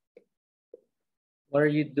 What are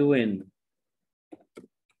you doing,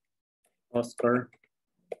 Oscar?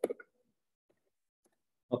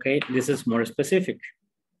 Okay, this is more specific.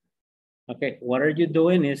 Okay, what are you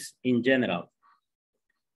doing is in general.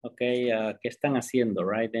 Okay, ¿qué están haciendo,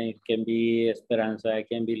 right? It can be Esperanza, it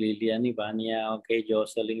can be Lilian, Ivania, okay,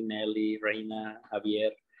 Jocelyn, Nelly, Reina, Javier.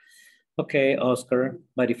 Okay, Oscar,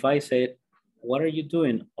 but if I say, what are you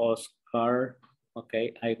doing, Oscar?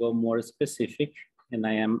 Okay, I go more specific and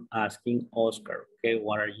I am asking Oscar, okay,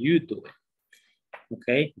 what are you doing?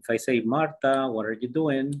 Okay, if I say, Marta, what are you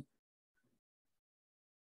doing?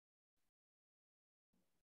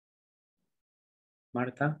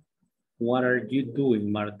 Marta, what are you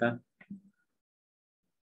doing, Marta?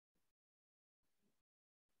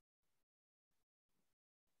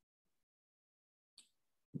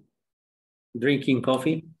 Drinking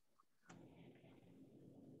coffee?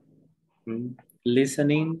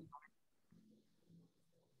 Listening?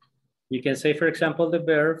 You can say, for example, the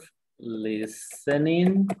verb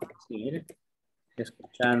listening, ¿sí?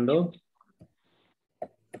 Escuchando,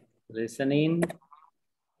 listening,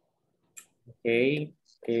 okay,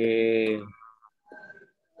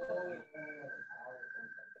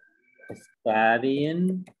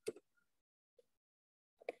 studying.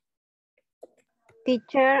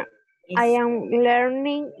 Teacher, I am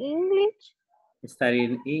learning English.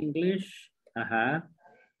 Studying English, I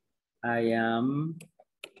am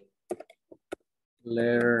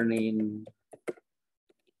learning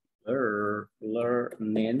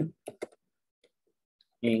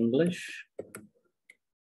English.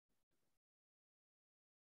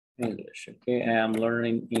 Okay, I am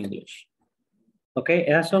learning English. Okay,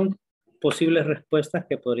 esas son posibles respuestas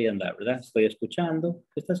que podrían dar, ¿verdad? Estoy escuchando.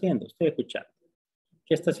 ¿Qué está haciendo? Estoy escuchando.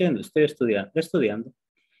 ¿Qué está haciendo? Estoy estudiando.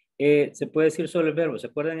 Se puede decir solo el verbo. ¿Se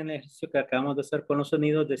acuerdan en el ejercicio que acabamos de hacer con los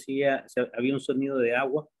sonidos? Decía, había un sonido de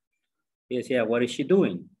agua y decía, what is she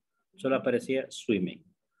doing? Solo aparecía swimming.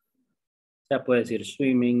 O sea, puede decir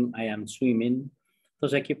swimming, I am swimming.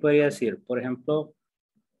 Entonces aquí podría decir, por ejemplo,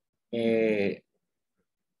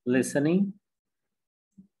 listening,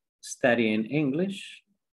 studying English,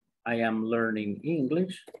 I am learning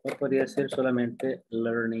English. O podría decir solamente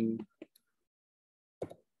learning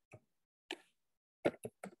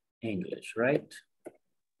English, right?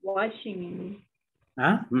 Watching.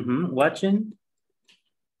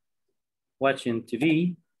 Watching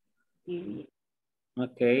TV. TV.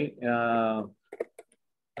 Okay.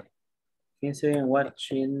 Fíjense,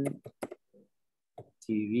 watching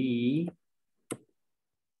TV.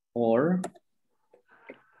 Or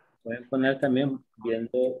voy a poner también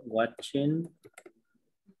viendo watching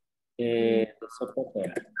the soap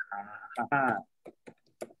opera.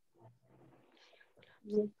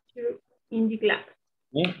 In the class.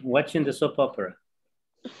 Watching the soap opera.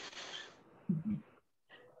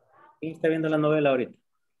 ¿Quién está viendo la novela ahorita?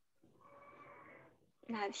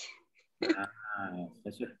 Nadie.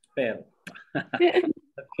 Eso espero.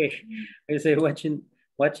 Okay. I say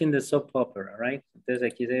watching the soap opera, right?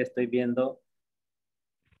 Entonces aquí estoy viendo.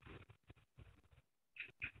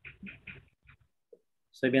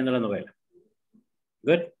 Estoy viendo la novela.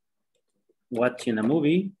 Good. Watching a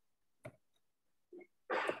movie.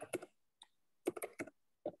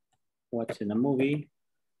 Watching a movie.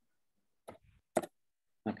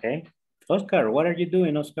 Okay. Oscar, what are you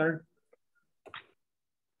doing, Oscar?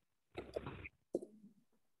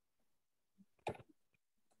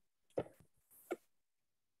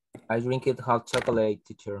 I drink it hot chocolate,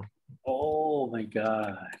 teacher. Oh my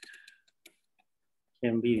God. Qué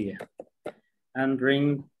envidia. I'm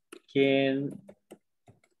drinking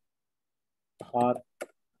hot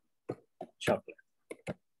chocolate.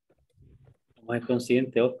 No es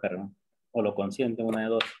consciente, Oscar, ¿no? O lo consciente, una de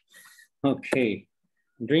dos. Ok.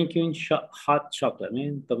 Drinking hot chocolate,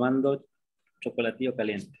 ¿eh? Tomando chocolatillo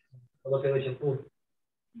caliente.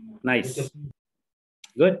 Nice.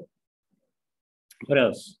 Good. What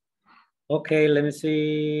else? Okay, let me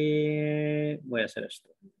see. Voy a hacer esto.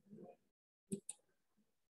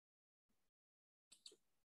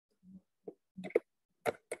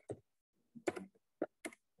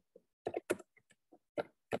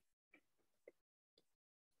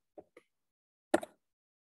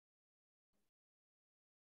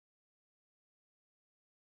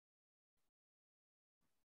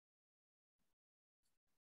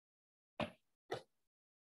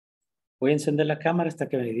 Voy a encender la cámara hasta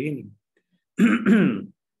que me adivinen.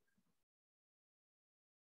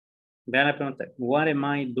 Vean la pregunta. What am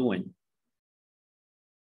I doing?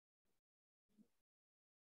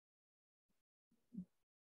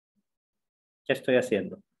 ¿Qué estoy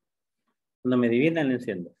haciendo? Cuando me dividen, le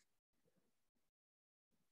enciendo.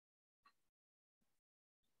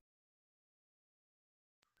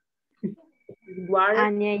 Water.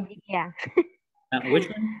 Any idea? Which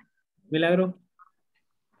one? Milagro?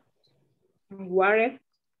 Water.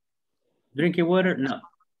 Drinking water? No.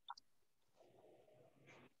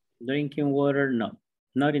 Drinking water? No.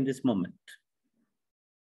 Not in this moment.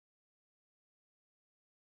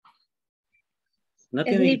 No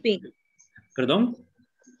tiene... Sleeping. ¿Perdón?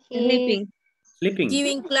 Sleeping. Sleeping.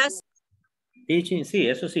 Giving class. Teaching, sí,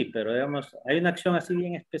 eso sí, pero digamos, hay una acción así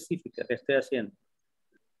bien específica que estoy haciendo.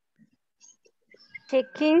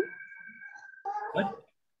 Checking. What?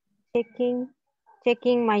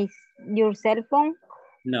 Checking your cell phone.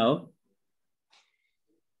 No.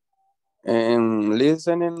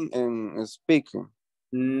 Listening and speaking.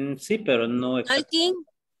 Sí, pero no. Talking.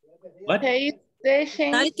 What?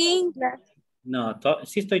 Talking. No,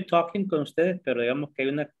 sí estoy talking con ustedes, pero digamos que hay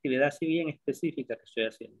una actividad así bien específica que estoy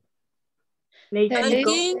haciendo.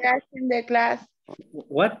 Talking. In the class.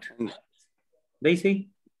 What?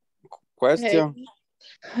 Daisy? Question.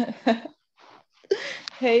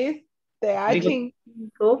 Hey, the acting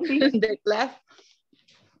coffee in the class.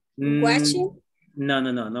 Watching.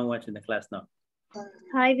 No watching the class, no.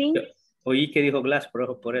 Hiding. Oí que dijo glass,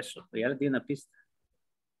 por eso. Ya les di una pista.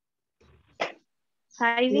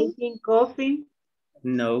 Hiding. Drinking coffee.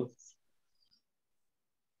 No.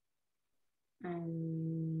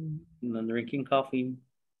 No drinking coffee.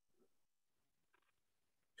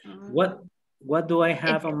 What do I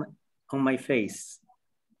have on my face?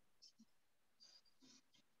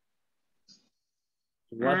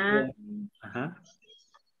 What do I,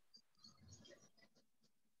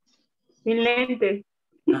 Sin lentes.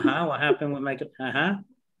 what happened with my,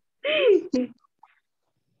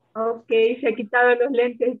 Ok, se ha quitado los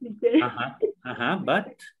lentes.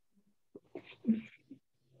 but.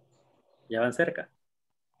 Ya van cerca.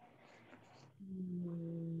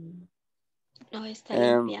 No está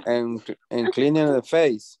limpia. And cleaning the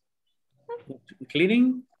face.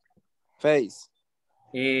 Cleaning? Face.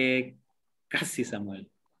 Casi, Samuel.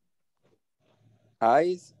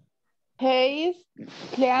 Eyes. Face.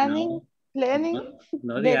 Cleaning.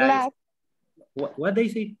 No the glass. What they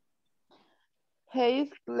say?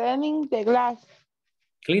 Face cleaning the glass.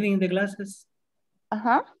 Cleaning the glasses?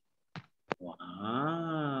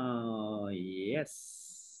 Wow,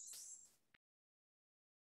 yes.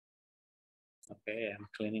 Okay, I'm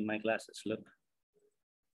cleaning my glasses, look.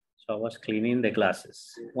 So I was cleaning the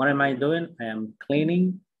glasses. What am I doing? I am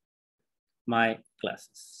cleaning my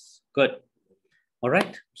glasses. Good. All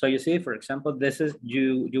right. So you see, for example, this is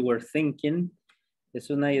you were thinking. Es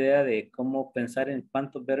una idea de cómo pensar en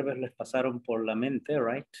cuántos verbos les pasaron por la mente,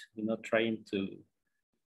 right? You're not trying to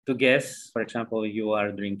guess. For example, you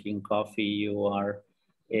are drinking coffee, you are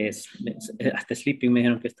hasta sleeping, me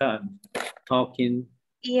dijeron que estaba talking.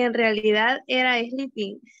 Y en realidad era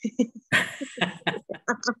sleeping.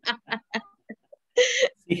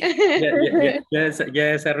 Sí, ya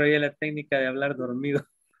desarrollé la técnica de hablar dormido.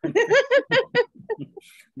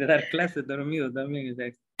 De dar clases dormido también. O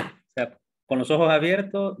sea, con los ojos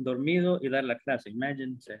abiertos, dormido y dar la clase.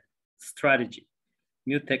 Imagine strategy,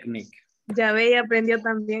 new technique. Ya ve y aprendió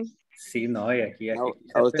también. Sí, no, y aquí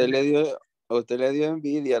A usted le dio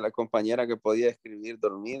envidia a la compañera que podía escribir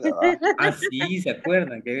dormida. Sí, se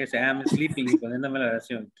acuerdan que dice, I'm sleeping y poniéndome la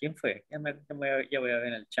oración. ¿Quién fue? Ya voy a ver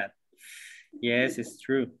en el chat. Yes, it's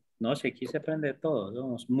true. No, si aquí se aprende todo.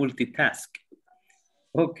 Somos multitask.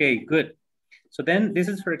 Okay, good. So then this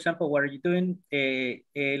is, for example, what are you doing?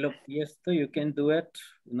 Esto, you can do it,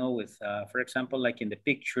 with, for example, like in the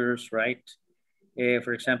pictures, right?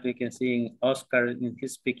 For example, you can see Oscar in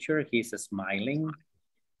his picture, he's smiling.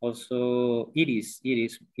 Also, Iris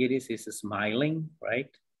is smiling, right?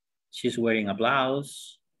 She's wearing a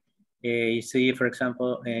blouse. You see, for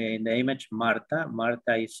example, in the image, Marta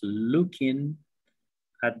is looking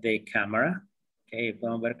at the camera. Okay,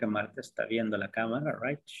 podemos ver que Marta está viendo la cámara,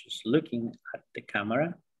 right? She's looking at the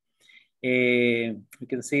camera. You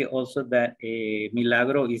can see also that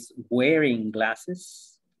Milagro is wearing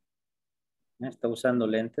glasses. Está usando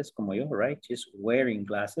lentes como yo, right? She's wearing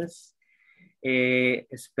glasses.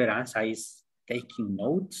 Esperanza is taking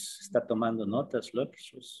notes. Está tomando notas, look.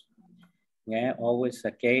 She's always,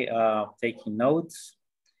 okay, taking notes.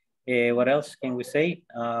 What else can we say?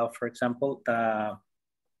 For example,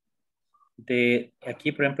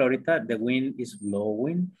 aquí, por ejemplo, ahorita, the wind is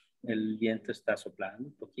blowing. El viento está soplando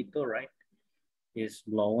un poquito, right? Is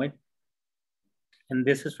blowing. And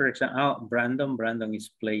this is, for example, oh, Brandon is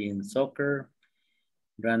playing soccer.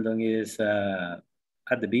 Brandon is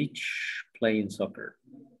at the beach playing soccer.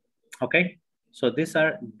 Okay, so these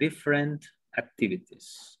are different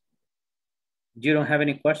activities. You don't have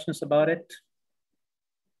any questions about it?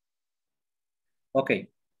 Okay,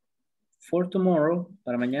 for tomorrow,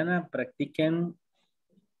 para mañana, practiquen.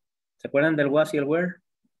 ¿Se acuerdan del was y el were?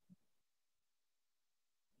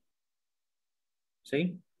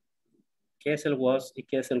 ¿Sí? ¿Qué es el was y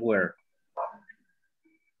qué es el were?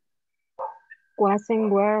 Was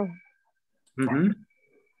and were.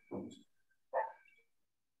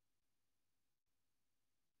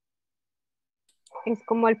 Es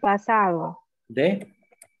como el pasado. ¿De?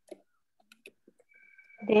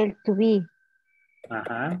 Del to be.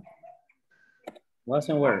 Ajá. Was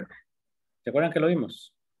and were. ¿Se acuerdan que lo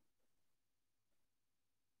vimos?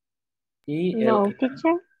 Y No,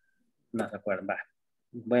 teacher. No se acuerdan, va.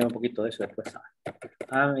 Voy a un poquito de eso después.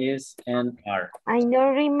 Am, is, and are. I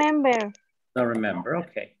don't remember. Don't remember,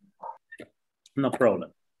 okay. No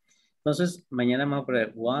problem. Entonces, mañana vamos a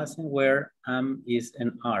poner was and were, am, is,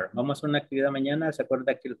 and are. Vamos a hacer una actividad mañana. ¿Se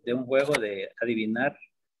acuerda de un juego de adivinar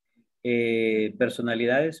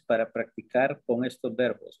personalidades para practicar con estos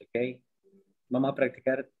verbos, ok? Vamos a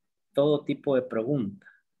practicar todo tipo de preguntas.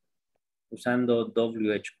 Usando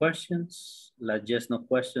WH questions, las yes, no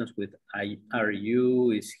questions with are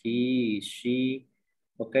you, is he, is she.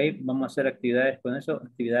 Ok, vamos a hacer actividades con eso,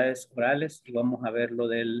 actividades orales y vamos a ver lo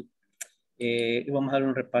del, y vamos a dar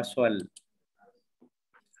un repaso al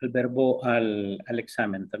verbo, al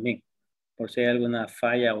examen también, por si hay alguna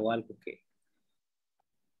falla o algo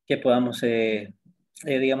que podamos,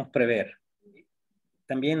 digamos, prever.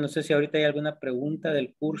 También no sé si ahorita hay alguna pregunta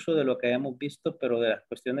del curso de lo que hayamos visto, pero de las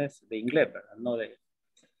cuestiones de inglés, ¿verdad?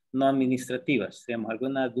 No administrativas. Si tenemos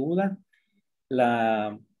alguna duda,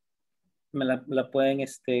 la pueden,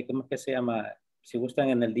 ¿cómo es que se llama? Si gustan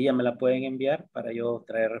en el día me la pueden enviar para yo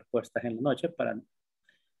traer respuestas en la noche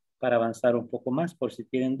para avanzar un poco más por si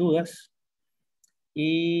tienen dudas.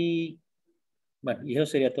 Y bueno, y eso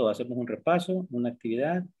sería todo. Hacemos un repaso, una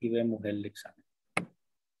actividad y vemos el examen.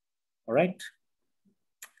 All right?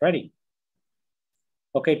 Ready?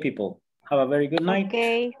 Okay, people. Have a very good night.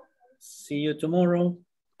 Okay. See you tomorrow.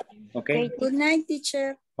 Okay. Good night,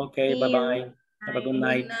 teacher. Okay, bye-bye. Have a good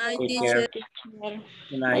night. Good night, Take teacher. care.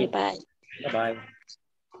 Good night. Bye-bye. Bye-bye.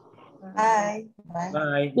 Bye.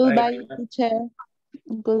 Bye. Goodbye, Bye. teacher.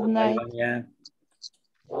 Good Bye, night. Vania.